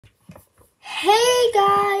Hey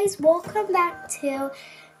guys, welcome back to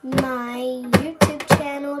my YouTube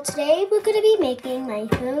channel. Today we're going to be making my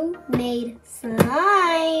homemade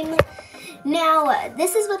slime. Now,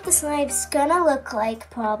 this is what the slime's gonna look like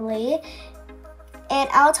probably, and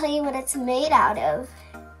I'll tell you what it's made out of.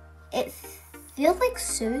 It feels like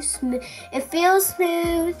so smooth. It feels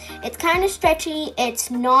smooth, it's kind of stretchy,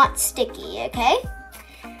 it's not sticky, okay?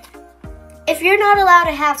 If you're not allowed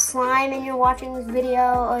to have slime and you're watching this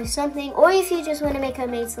video or something, or if you just want to make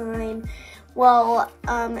homemade slime, well,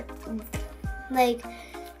 like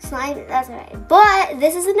slime, that's alright. But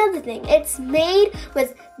this is another thing. It's made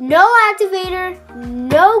with no activator,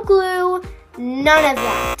 no glue, none of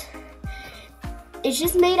that. It's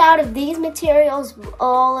just made out of these materials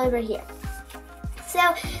all over here. So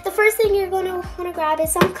the first thing you're going to want to grab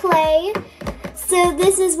is some clay. So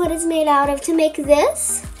this is what it's made out of to make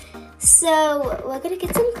this. So we're gonna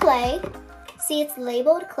get some clay. See, it's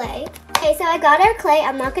labeled clay. Okay, so I got our clay.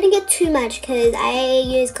 I'm not gonna get too much because I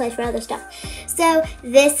use clay for other stuff. So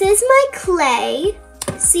this is my clay.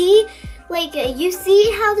 See, like you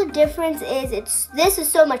see how the difference is. This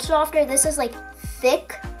is so much softer. This is like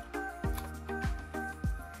thick.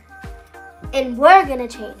 And we're gonna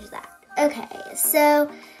change that. Okay, so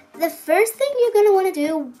the first thing you're gonna wanna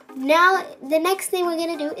do, now the next thing we're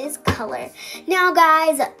gonna do is color. Now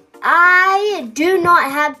guys, I do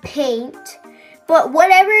not have paint, but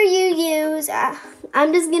whatever you use,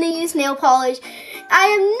 I'm just gonna use nail polish. I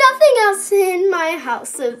have nothing else in my house,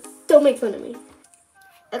 so don't make fun of me.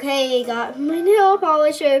 Okay, got my nail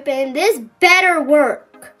polish open. This better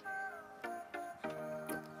work.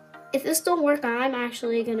 If this don't work, I'm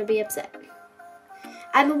actually gonna be upset.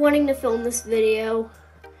 I've been wanting to film this video.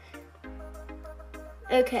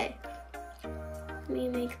 Okay,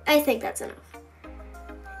 I think that's enough.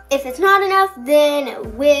 If it's not enough,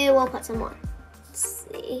 then we will put some more. Let's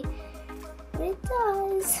see what it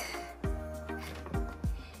does.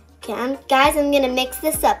 Okay, guys, I'm gonna mix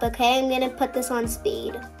this up, okay? I'm gonna put this on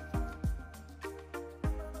speed.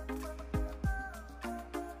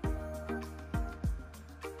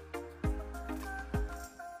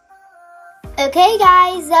 Okay,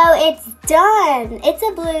 guys, so it's done. It's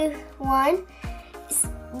a blue one.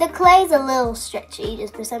 The clay's a little stretchy,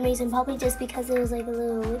 just for some reason, probably just because it was like a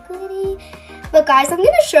little liquidy. But guys, I'm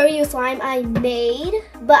gonna show you a slime I made,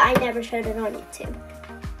 but I never showed it on YouTube.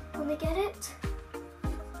 Let me get it.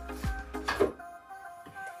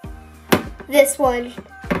 This one.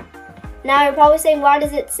 Now you're probably saying, why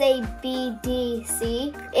does it say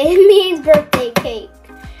BDC? It means birthday cake.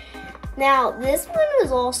 Now, this one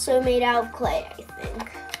was also made out of clay, I think.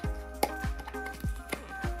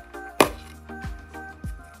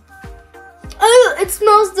 Oh, it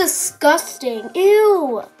smells disgusting.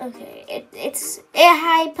 Ew. Okay,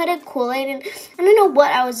 I put a Kool-Aid in. I don't know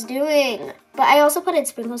what I was doing, but I also put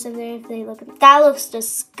sprinkles in there if they look. That looks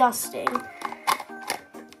disgusting.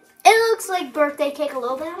 It looks like birthday cake a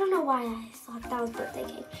little bit. I don't know why I thought that was birthday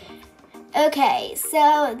cake. Okay,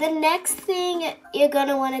 so the next thing you're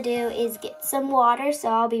gonna want to do is get some water. So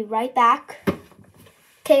I'll be right back.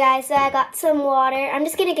 Okay, guys, so I got some water. I'm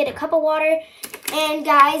just gonna get a cup of water. And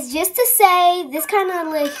guys, just to say, this kind of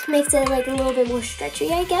like makes it like a little bit more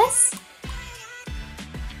stretchy, I guess.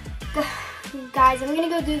 Guys, I'm gonna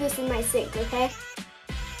go do this in my sink, okay?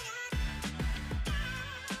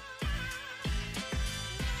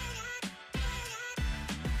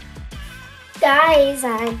 Guys,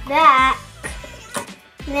 I'm back.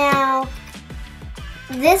 Now,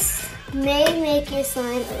 this may make your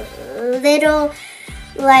slime a little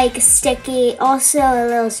like sticky, also a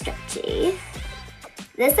little stretchy.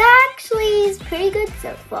 This actually is pretty good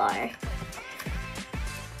so far.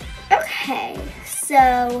 Okay,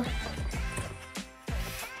 so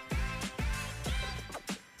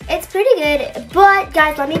it's pretty good, but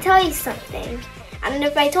guys, let me tell you something. I don't know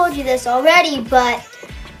if I told you this already, but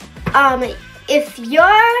if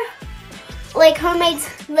you're like homemade,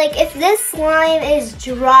 like if this slime is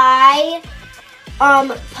dry,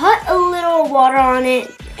 put a little water on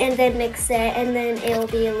it and then mix it, and then it'll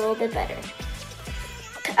be a little bit better.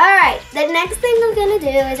 Alright, the next thing I'm gonna do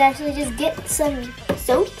is actually just get some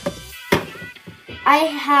soap. I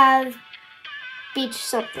have beach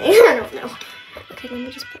something, I don't know. Okay, let me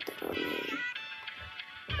just put that on there.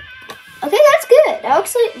 Okay, that's good.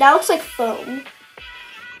 That looks like foam.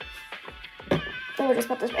 And we'll just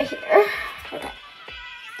put this right here. Okay.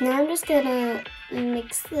 Now I'm just gonna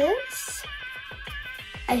mix this.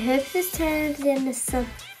 I hope this turns into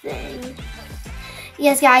something.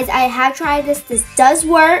 Yes, guys, I have tried this. This does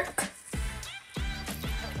work.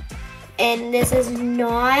 And this is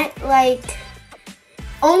not like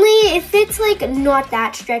Only if it's like not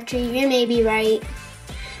that stretchy, you may be right.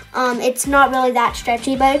 It's not really that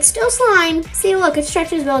stretchy, but it's still slime. See, look, it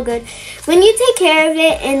stretches real good. When you take care of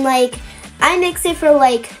it and like, I mixed it for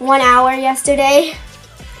like 1 hour yesterday,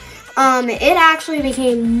 it actually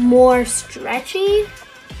became more stretchy.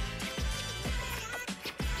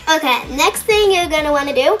 Okay, next thing you're gonna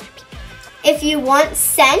wanna do, if you want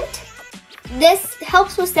scent, this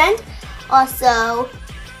helps with scent. Also,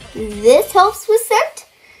 this helps with scent.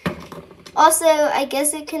 Also, I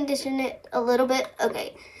guess it condition it a little bit.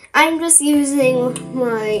 Okay, I'm just using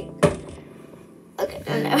my, okay,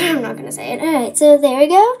 no, I'm not gonna say it. All right, so there we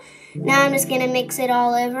go. Now I'm just gonna mix it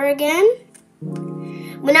all over again.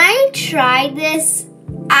 When I tried this,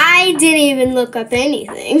 I didn't even look up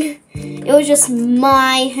anything. It was just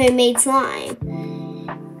my homemade slime.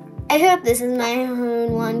 I hope this is my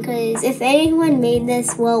own one, because if anyone made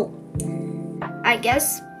this, well, I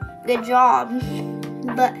guess good job.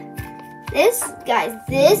 But this, guys,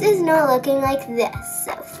 this is not looking like this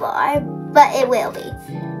so far, but it will be.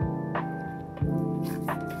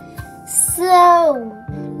 So,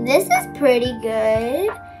 this is pretty good.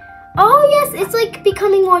 Oh yes, it's like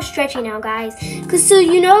becoming more stretchy now, guys. Cause so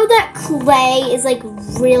you know that clay is like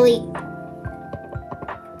really,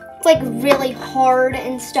 it's like really hard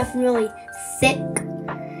and stuff, and really thick.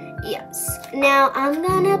 Yes. Now I'm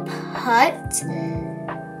gonna put.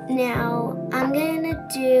 Now I'm gonna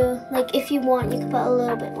do, like, if you want, you can put a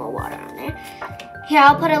little bit more water on there. Here,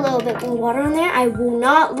 I'll put a little bit more water on there. I will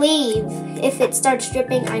not leave. If it starts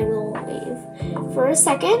dripping, I will leave. For a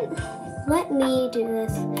second, let me do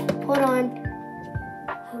this. Hold on.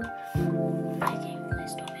 Okay,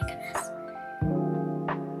 please don't make a mess.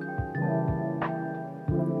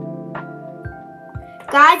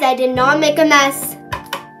 Guys, I did not make a mess.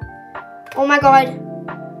 Oh my God.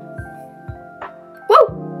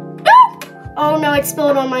 Whoa! Oh no, it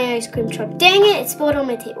spilled on my ice cream truck. Dang it, it spilled on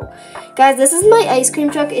my table. Guys, this is my ice cream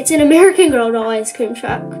truck. It's an American Girl doll ice cream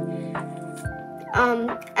truck.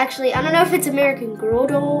 Actually, I don't know if it's American Girl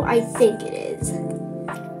doll. I think it is.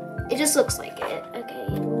 It just looks like it. Okay,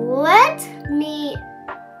 let me...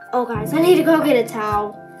 Oh guys, I need to go get a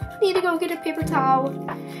towel. I need to go get a paper towel.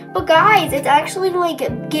 But guys, it's actually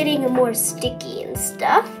like getting more sticky and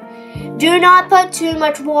stuff. Do not put too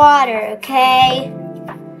much water, okay?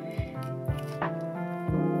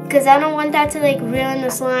 Because I don't want that to like ruin the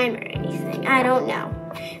slime or anything. I don't know.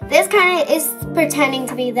 This kind of is pretending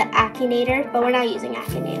to be the Akinator, but we're not using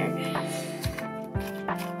Akinator.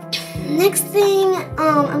 Next thing,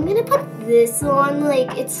 I'm gonna put this on.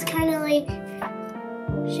 Like, it's kind of like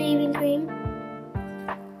shaving cream.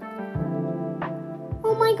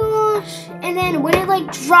 Oh my gosh! And then when it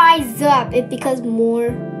like dries up, it becomes more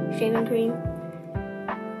shaving cream.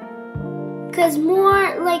 Because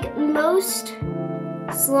more, like, most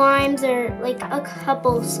slimes are, like, a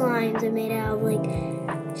couple slimes are made out of like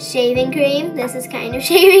shaving cream. This is kind of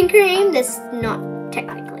shaving cream. This is not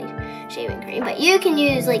technically shaving cream, but you can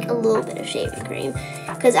use like a little bit of shaving cream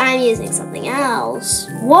because I'm using something else.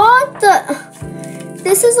 What the?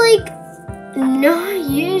 This is like not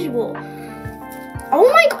usual. Oh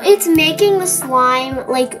my God, it's making the slime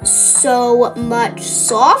like so much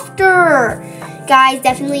softer. Guys,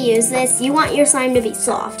 definitely use this. You want your slime to be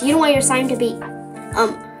soft. You don't want your slime to be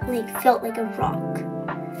like felt like a rock.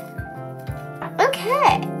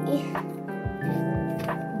 Okay.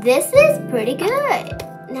 This is pretty good.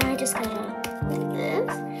 Now I just gotta do this.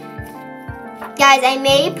 Guys, I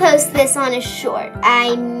may post this on a short.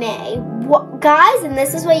 I may. What, guys, and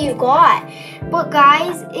this is what you got. But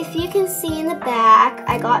guys, if you can see in the back,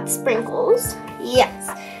 I got sprinkles. Yes.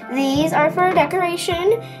 These are for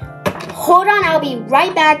decoration. Hold on, I'll be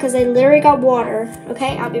right back because I literally got water.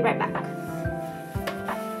 Okay, I'll be right back.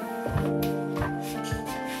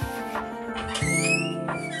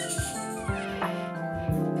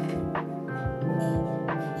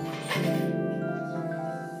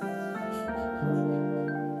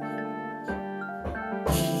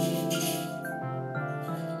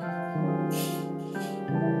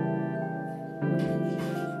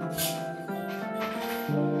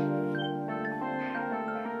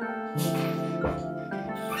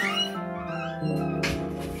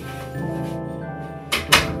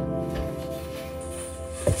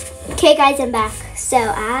 Okay guys, I'm back. So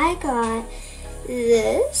I got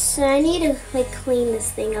this. So I need to like clean this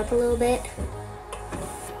thing up a little bit.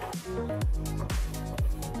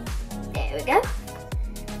 There we go.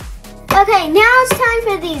 Okay, now it's time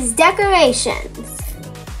for these decorations.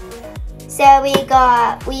 So we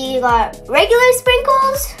got regular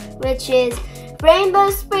sprinkles, which is rainbow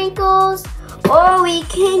sprinkles, or we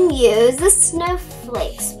can use the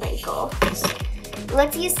snowflake sprinkles.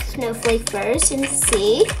 let's use Snowflake first and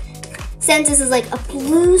see. Since this is like a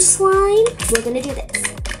blue slime, we're gonna do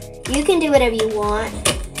this. You can do whatever you want.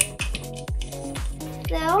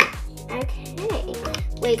 So, okay.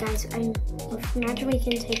 Wait guys, imagine we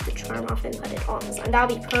can take the charm off and put it on the slime.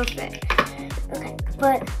 That'll be perfect. Okay,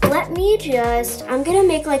 but let me just, I'm gonna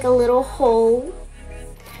make like a little hole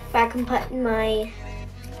where I can put my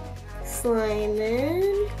slime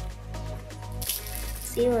in.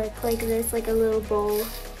 See, like this, like a little bowl.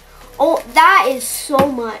 Oh, that is so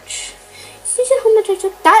much. See how much I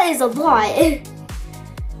took? That is a lot.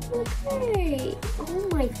 Okay. Oh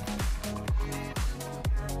my.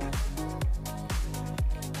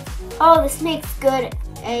 Oh, this makes good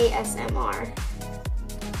ASMR.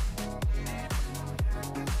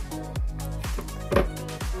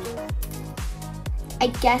 I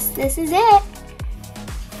guess this is it.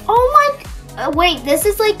 Oh my, wait, this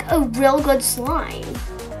is like a real good slime.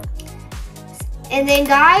 And then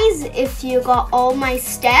guys, if you got all my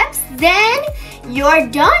steps, then you're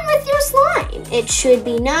done with your slime. It should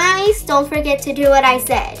be nice. Don't forget to do what I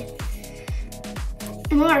said.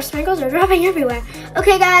 More sprinkles are dropping everywhere.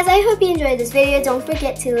 Okay guys, I hope you enjoyed this video. Don't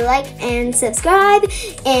forget to like and subscribe.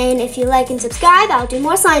 And if you like and subscribe, I'll do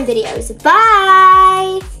more slime videos.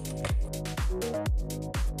 Bye!